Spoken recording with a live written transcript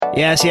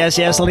Yes, yes,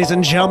 yes, ladies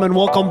and gentlemen,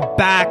 welcome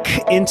back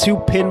into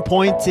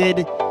Pinpointed.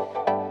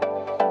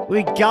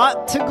 We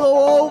got to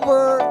go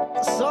over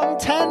some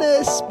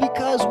tennis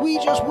because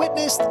we just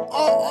witnessed an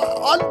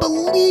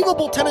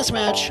unbelievable tennis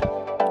match.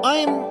 I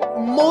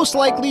am most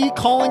likely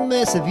calling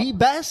this the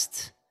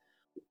best,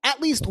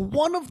 at least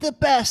one of the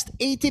best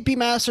ATP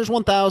Masters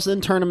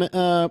 1000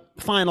 tournament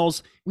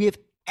finals we have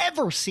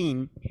ever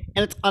seen.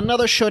 And it's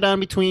another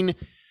showdown between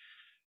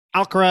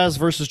Alcaraz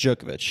versus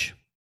Djokovic.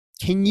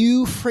 Can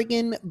you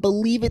friggin'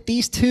 believe it?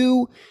 These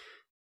two,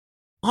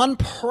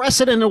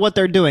 unprecedented what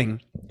they're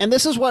doing. And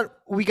this is what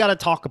we got to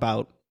talk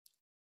about.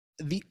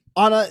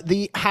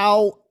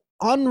 How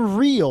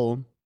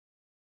unreal,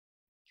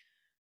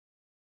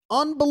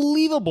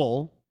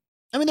 unbelievable.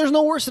 I mean, there's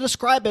no words to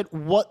describe it,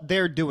 what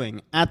they're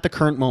doing at the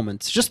current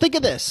moment. Just think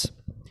of this.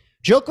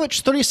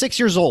 Djokovic, 36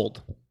 years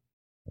old,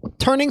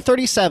 turning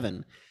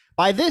 37.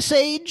 By this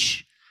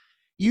age,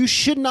 you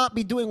should not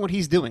be doing what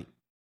he's doing.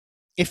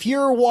 If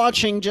you're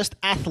watching just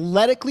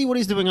athletically what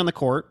he's doing on the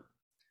court,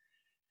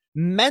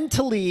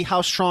 mentally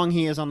how strong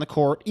he is on the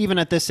court, even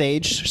at this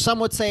age, some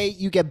would say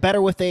you get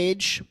better with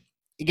age.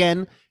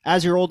 Again,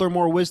 as you're older,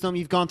 more wisdom,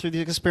 you've gone through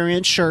the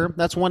experience. Sure,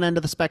 that's one end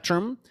of the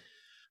spectrum.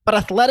 But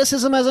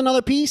athleticism as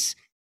another piece,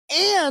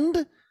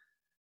 and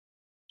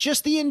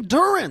just the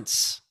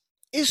endurance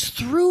is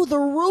through the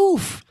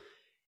roof.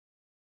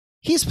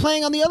 He's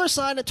playing on the other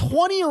side, a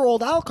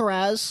 20-year-old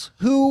Alcaraz,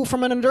 who,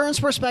 from an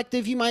endurance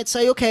perspective, you might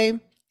say, okay,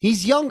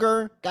 he's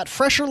younger, got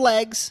fresher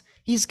legs,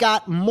 he's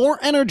got more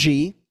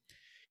energy,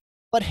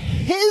 but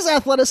his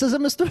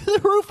athleticism is through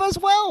the roof as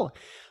well.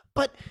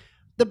 But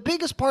the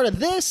biggest part of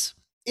this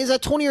is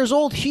at 20 years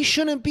old, he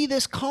shouldn't be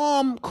this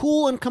calm,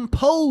 cool, and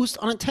composed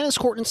on a tennis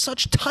court in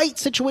such tight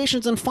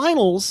situations and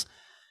finals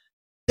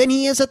than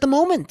he is at the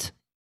moment.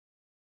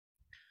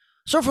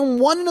 So from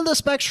one end of the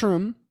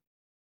spectrum,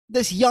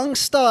 this young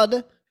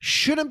stud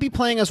shouldn't be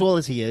playing as well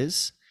as he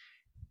is.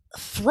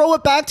 Throw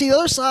it back to the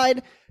other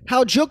side,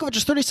 how Djokovic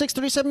is 36,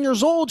 37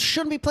 years old,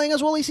 shouldn't be playing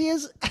as well as he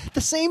is at the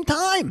same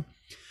time.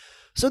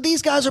 So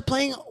these guys are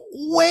playing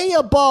way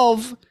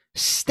above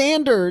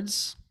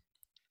standards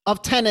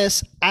of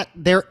tennis at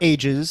their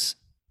ages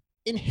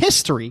in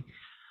history.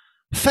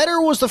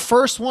 Federer was the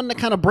first one to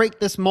kind of break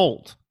this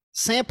mold.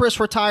 Sampras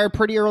retired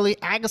pretty early.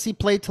 Agassi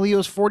played till he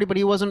was 40, but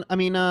he wasn't,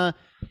 to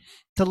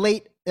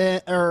late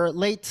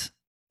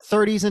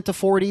 30s into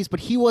 40s, but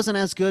he wasn't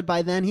as good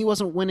by then. He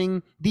wasn't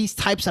winning these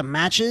types of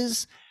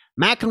matches.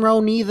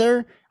 McEnroe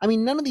neither. I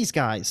mean, none of these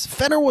guys.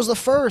 Federer was the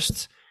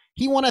first.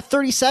 He won at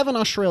 37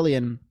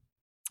 Australian.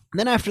 And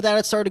then after that,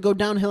 it started to go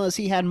downhill as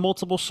he had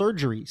multiple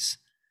surgeries.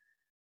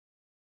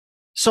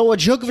 So what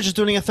Djokovic is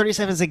doing at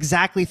 37 is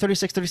exactly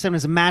 36, 37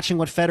 is matching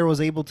what Federer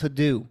was able to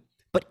do.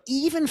 But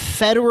even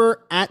Federer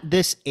at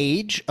this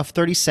age of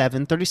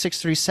 37,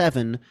 36,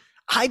 37,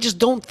 I just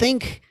don't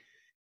think...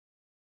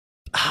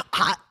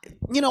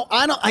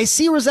 I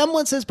see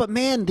resemblances, but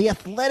man, the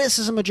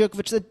athleticism of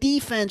Djokovic, the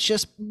defense,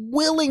 just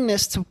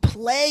willingness to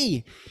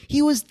play.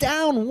 He was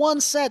down one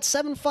set,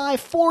 7-5,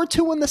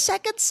 4-2 in the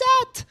second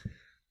set.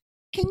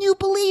 Can you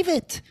believe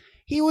it?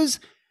 He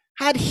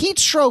had heat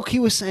stroke, he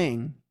was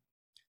saying.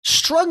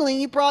 Struggling,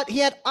 he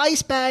had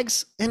ice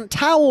bags and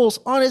towels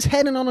on his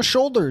head and on his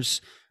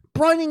shoulders,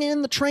 bringing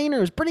in the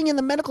trainers, bringing in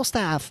the medical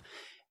staff.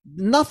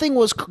 Nothing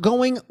was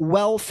going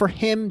well for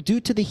him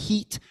due to the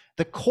heat.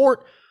 The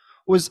court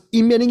was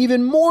emitting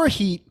even more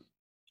heat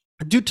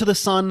due to the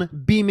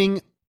sun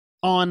beaming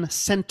on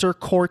center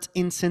court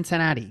in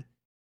Cincinnati.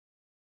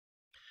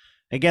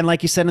 Again,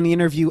 like you said in the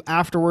interview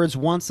afterwards,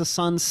 once the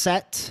sun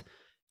set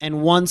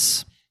and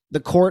once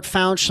the court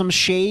found some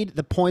shade,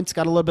 the points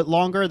got a little bit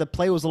longer, the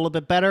play was a little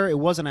bit better, it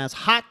wasn't as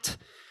hot,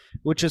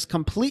 which is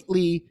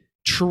completely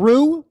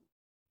true,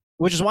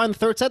 which is why in the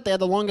third set they had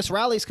the longest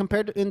rallies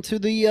compared into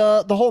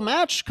the whole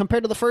match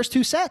compared to the first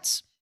two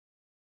sets.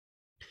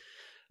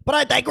 But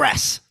I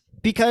digress,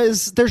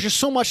 because there's just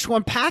so much to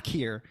unpack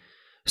here.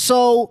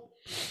 So,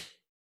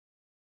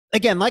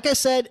 again, like I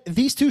said,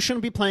 these two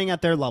shouldn't be playing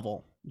at their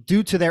level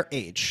due to their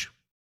age.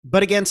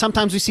 But again,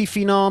 sometimes we see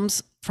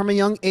phenoms from a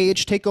young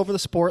age take over the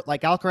sport,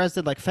 like Alcaraz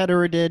did, like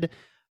Federer did,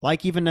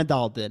 like even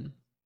Nadal did.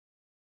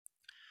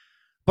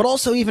 But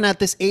also, even at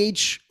this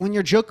age, when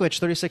you're Djokovic,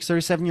 36,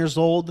 37 years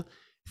old,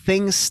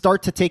 things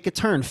start to take a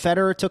turn.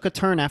 Federer took a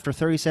turn after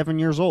 37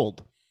 years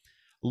old.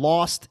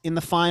 Lost in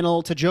the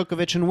final to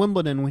Djokovic in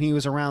Wimbledon when he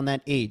was around that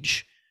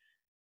age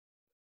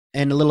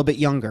and a little bit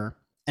younger.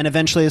 And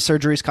eventually the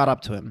surgeries caught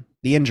up to him,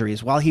 the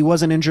injuries, while he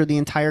wasn't injured the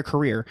entire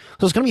career.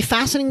 So it's going to be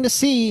fascinating to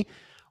see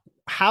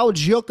how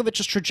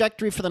Djokovic's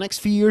trajectory for the next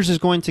few years is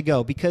going to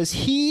go, because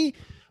he,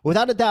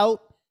 without a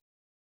doubt,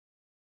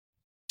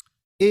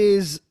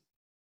 is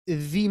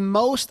the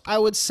most, I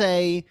would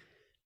say,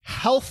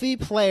 healthy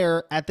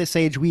player at this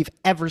age we've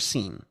ever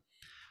seen,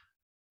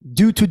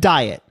 due to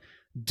diet,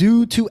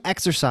 due to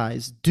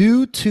exercise,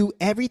 due to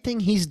everything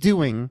he's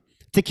doing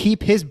to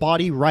keep his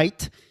body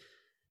right,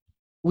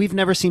 we've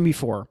never seen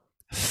before.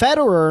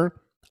 Federer,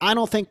 I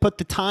don't think, put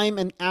the time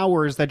and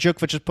hours that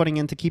Djokovic is putting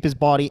in to keep his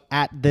body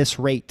at this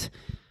rate.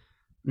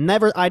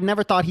 I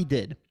never thought he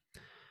did.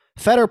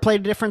 Federer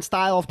played a different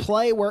style of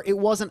play where it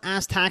wasn't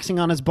as taxing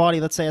on his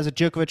body, let's say, as a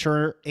Djokovic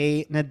or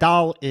a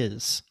Nadal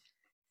is.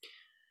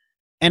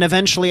 And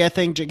eventually, I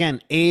think,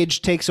 again,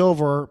 age takes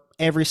over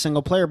every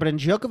single player. But in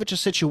Djokovic's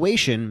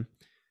situation,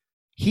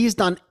 he's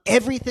done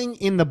everything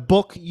in the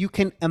book you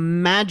can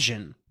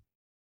imagine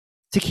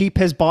to keep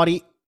his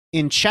body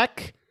in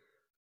check,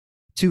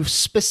 to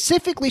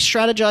specifically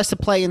strategize to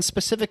play in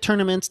specific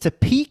tournaments, to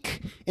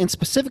peak in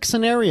specific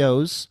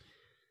scenarios,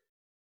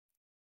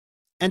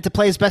 and to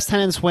play his best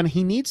tennis when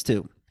he needs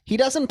to. He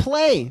doesn't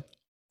play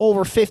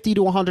over 50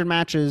 to 100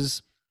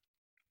 matches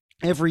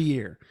every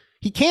year.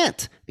 He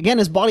can't. Again,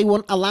 his body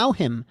won't allow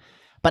him.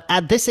 But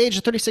at this age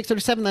of 36,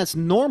 37, that's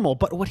normal.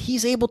 But what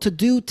he's able to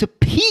do to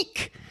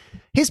peak,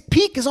 his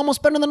peak is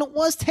almost better than it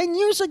was 10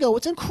 years ago.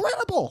 It's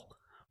incredible.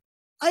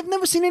 I've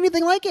never seen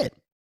anything like it.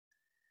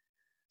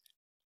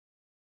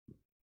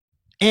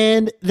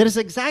 And that is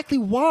exactly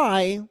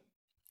why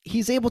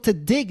he's able to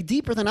dig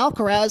deeper than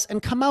Alcaraz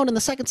and come out in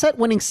the second set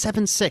winning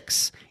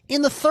 7-6.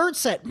 In the third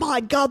set, my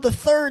God, the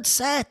third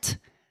set.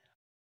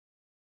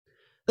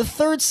 The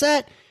third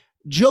set,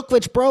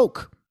 Djokovic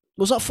broke.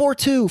 Was up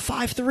 4-2,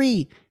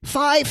 5-3.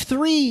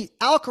 5-3,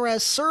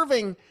 Alcaraz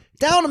serving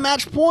down a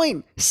match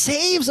point.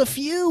 Saves a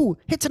few.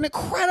 Hits an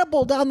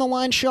incredible down the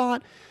line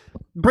shot.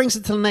 Brings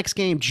it to the next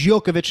game.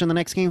 Djokovic in the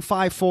next game,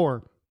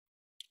 5-4.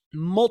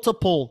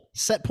 Multiple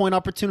set point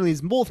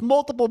opportunities,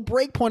 multiple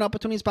break point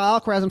opportunities by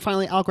Alcaraz, and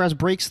finally Alcaraz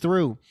breaks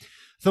through.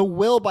 The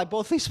will by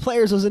both these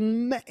players was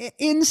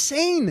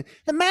insane.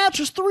 The match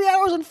was 3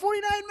 hours and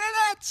 49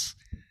 minutes.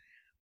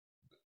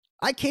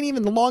 I can't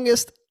even, the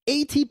longest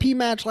ATP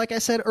match, like I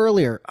said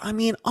earlier. I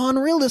mean,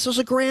 unreal. This was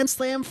a Grand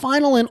Slam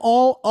final in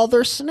all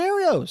other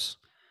scenarios.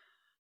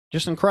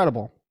 Just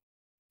incredible.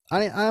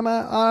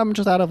 I'm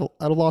just out of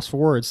loss for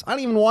words. I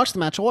didn't even watch the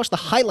match. I watched the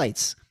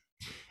highlights.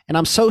 And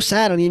I'm so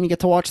sad I didn't even get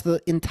to watch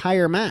the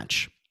entire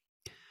match.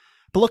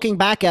 But looking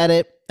back at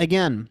it,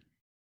 again,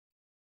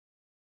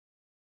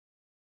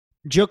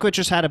 Djokovic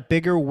just had a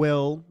bigger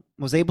will,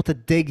 was able to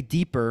dig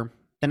deeper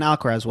than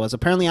Alcaraz was.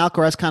 Apparently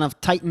Alcaraz kind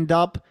of tightened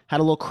up, had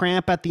a little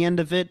cramp at the end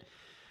of it.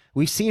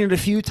 We've seen it a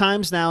few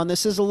times now, and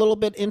this is a little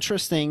bit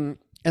interesting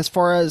as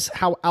far as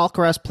how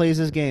Alcaraz plays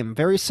his game.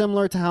 Very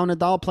similar to how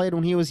Nadal played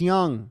when he was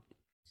young.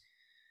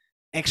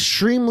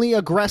 Extremely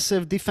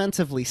aggressive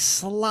defensively,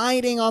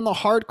 sliding on the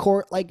hard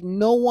court like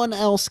no one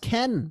else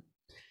can.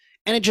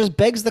 And it just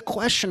begs the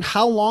question,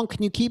 how long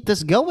can you keep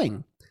this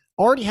going?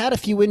 Already had a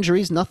few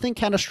injuries, nothing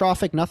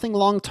catastrophic, nothing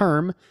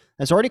long-term.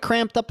 Has already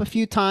cramped up a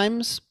few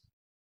times.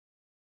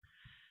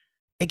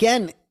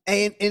 Again,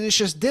 and it's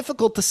just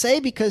difficult to say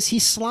because he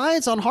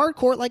slides on hard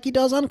court like he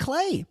does on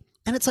clay.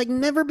 And it's like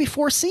never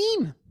before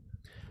seen.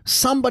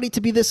 Somebody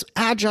to be this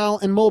agile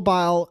and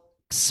mobile,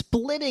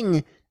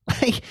 splitting.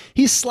 Like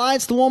he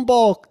slides to one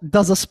ball,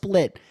 does a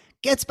split.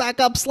 Gets back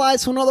up,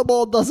 slides to another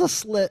ball, does a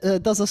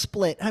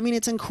split. I mean,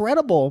 it's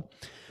incredible.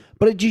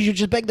 But you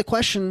just beg the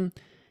question,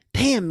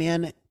 damn,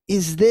 man,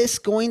 is this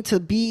going to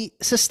be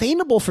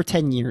sustainable for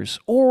 10 years?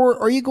 Or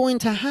are you going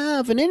to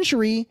have an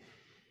injury,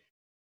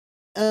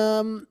 tear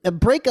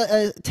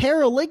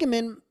a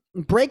ligament,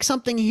 break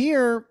something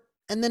here,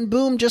 and then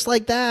boom, just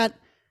like that,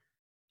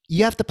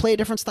 you have to play a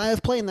different style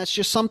of play. And that's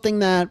just something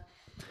that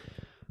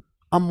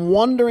I'm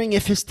wondering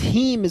if his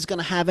team is going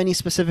to have any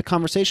specific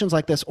conversations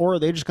like this, or are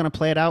they just going to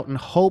play it out and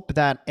hope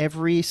that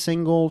every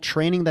single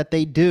training that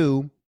they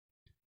do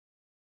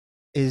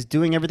is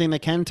doing everything they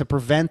can to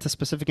prevent a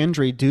specific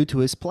injury due to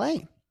his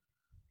play.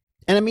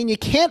 And I mean, you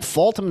can't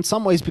fault him in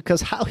some ways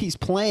because how he's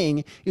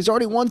playing, he's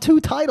already won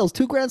 2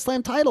 Grand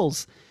Slam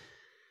titles.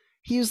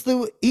 He was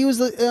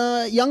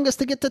the youngest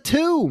to get to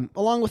 2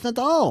 along with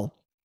Nadal.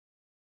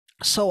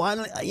 So,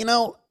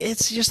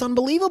 it's just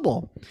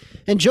unbelievable.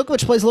 And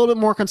Djokovic plays a little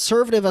bit more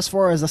conservative as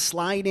far as the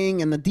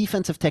sliding and the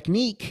defensive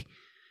technique,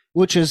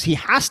 which is he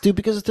has to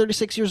because he's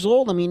 36 years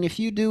old. I mean, if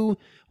you do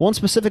one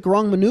specific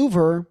wrong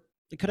maneuver,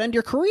 it could end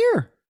your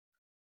career.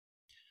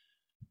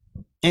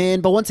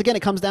 But once again,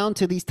 it comes down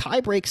to these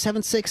tie breaks,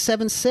 7-6,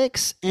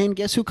 7-6, and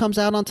guess who comes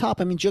out on top?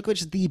 I mean,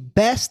 Djokovic is the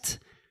best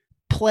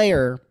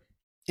player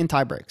in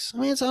tie breaks. I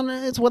mean,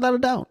 it's without a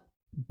doubt.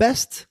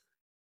 Best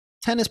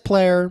tennis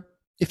player.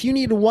 If you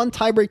need one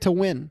tiebreak to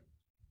win,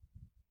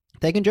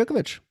 taking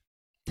Djokovic.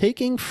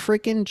 Taking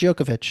freaking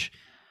Djokovic.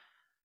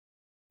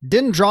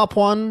 Didn't drop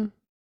one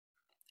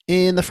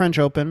in the French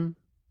Open.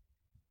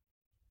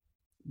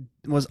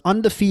 Was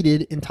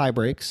undefeated in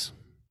tiebreaks.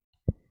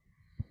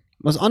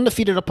 Was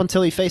undefeated up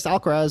until he faced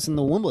Alcaraz in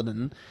the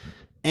Wimbledon.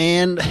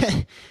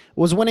 And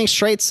was winning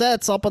straight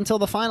sets up until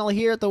the final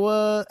here at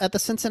the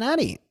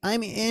Cincinnati. I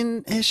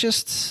mean, it's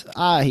just,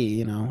 I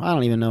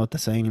don't even know what to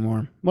say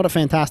anymore. What a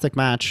fantastic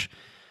match.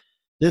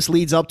 This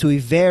leads up to a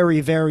very,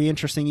 very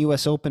interesting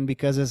U.S. Open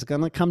because it's going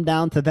to come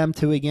down to them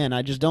two again.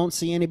 I just don't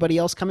see anybody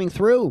else coming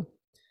through.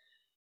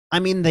 I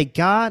mean, they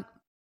got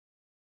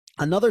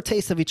another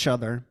taste of each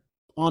other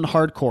on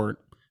hard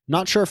court.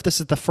 Not sure if this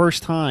is the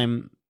first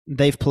time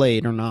they've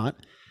played or not.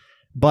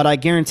 But I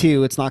guarantee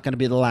you it's not going to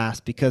be the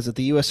last, because at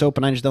the U.S.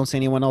 Open, I just don't see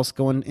anyone else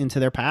going into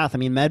their path. I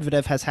mean,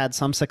 Medvedev has had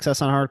some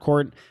success on hard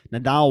court.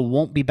 Nadal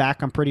won't be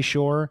back, I'm pretty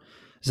sure.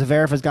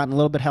 Zverev has gotten a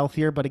little bit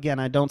healthier, but again,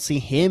 I don't see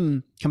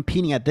him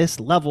competing at this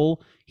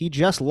level. He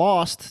just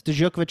lost to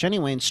Djokovic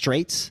anyway in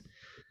straights.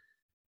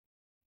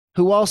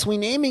 Who else are we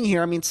naming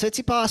here? I mean,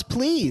 Tsitsipas,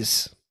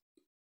 please.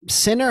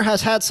 Sinner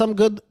has had some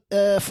good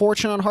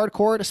fortune on hard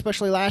court,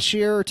 especially last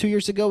year or 2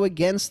 years ago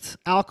against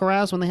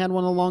Alcaraz when they had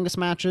one of the longest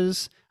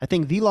matches. I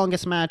think the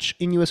longest match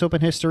in U.S. Open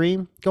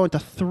history, going to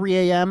 3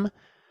 a.m.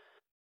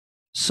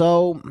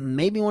 So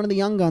maybe one of the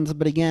young guns,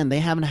 but again, they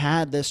haven't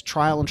had this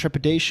trial and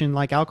trepidation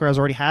like Alcaraz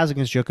already has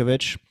against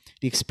Djokovic.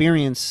 The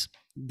experience,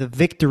 the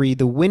victory,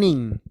 the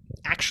winning,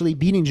 actually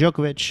beating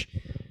Djokovic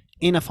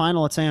in a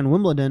final, let's say on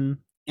Wimbledon,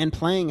 and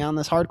playing on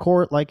this hard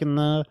court like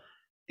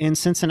in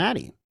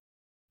Cincinnati.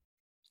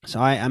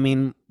 So I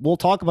mean, we'll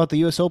talk about the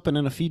U.S. Open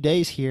in a few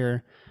days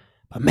here,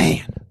 but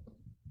man,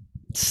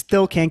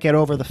 still can't get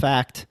over the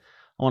fact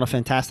on a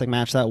fantastic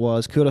match that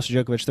was. Kudos to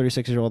Djokovic,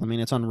 36-year-old. I mean,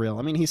 it's unreal.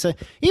 I mean, he said,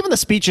 even the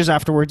speeches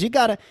afterwards, you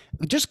gotta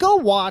just go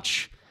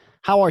watch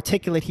how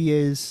articulate he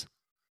is.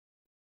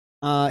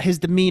 His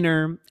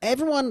demeanor.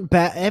 Everyone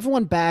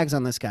bags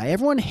on this guy.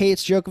 Everyone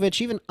hates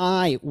Djokovic. Even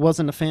I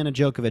wasn't a fan of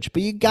Djokovic,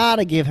 but you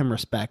gotta give him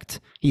respect.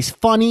 He's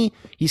funny.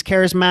 He's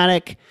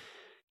charismatic.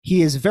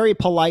 He is very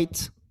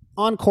polite.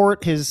 On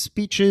court, his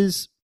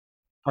speeches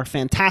are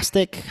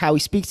fantastic. How he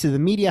speaks to the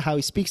media, how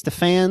he speaks to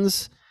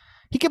fans.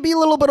 He could be a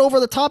little bit over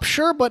the top,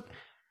 sure, but,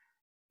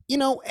 you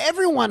know,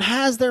 everyone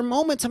has their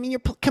moments. I mean, you're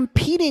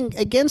competing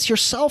against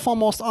yourself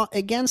almost,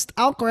 against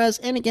Alcaraz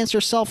and against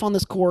yourself on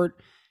this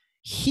court.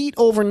 Heat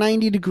over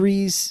 90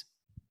 degrees.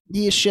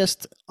 He is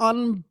just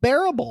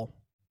unbearable.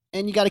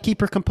 And you got to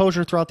keep your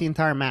composure throughout the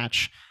entire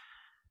match.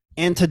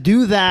 And to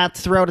do that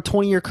throughout a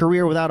 20-year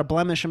career without a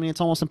blemish, I mean,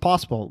 it's almost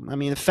impossible. I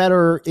mean,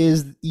 Federer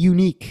is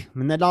unique.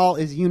 Nadal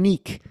is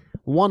unique.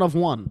 One of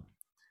one.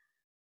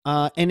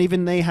 And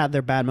even they had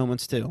their bad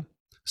moments too.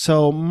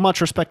 So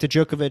much respect to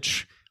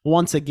Djokovic.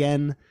 Once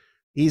again,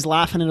 he's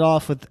laughing it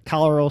off with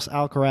Carlos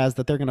Alcaraz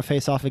that they're going to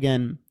face off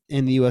again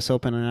in the U.S.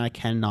 Open, and I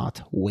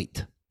cannot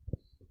wait.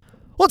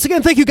 Once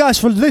again, thank you guys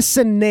for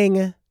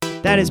listening.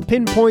 That is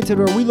Pinpointed,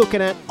 where we're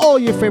looking at all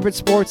your favorite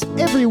sports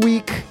every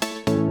week.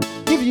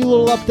 Give you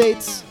little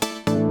updates.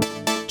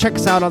 Check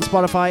us out on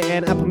Spotify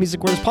and Apple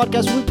Music, where this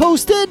podcast will be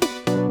posted.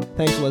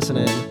 Thanks for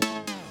listening.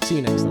 See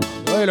you next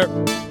time.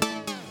 Later.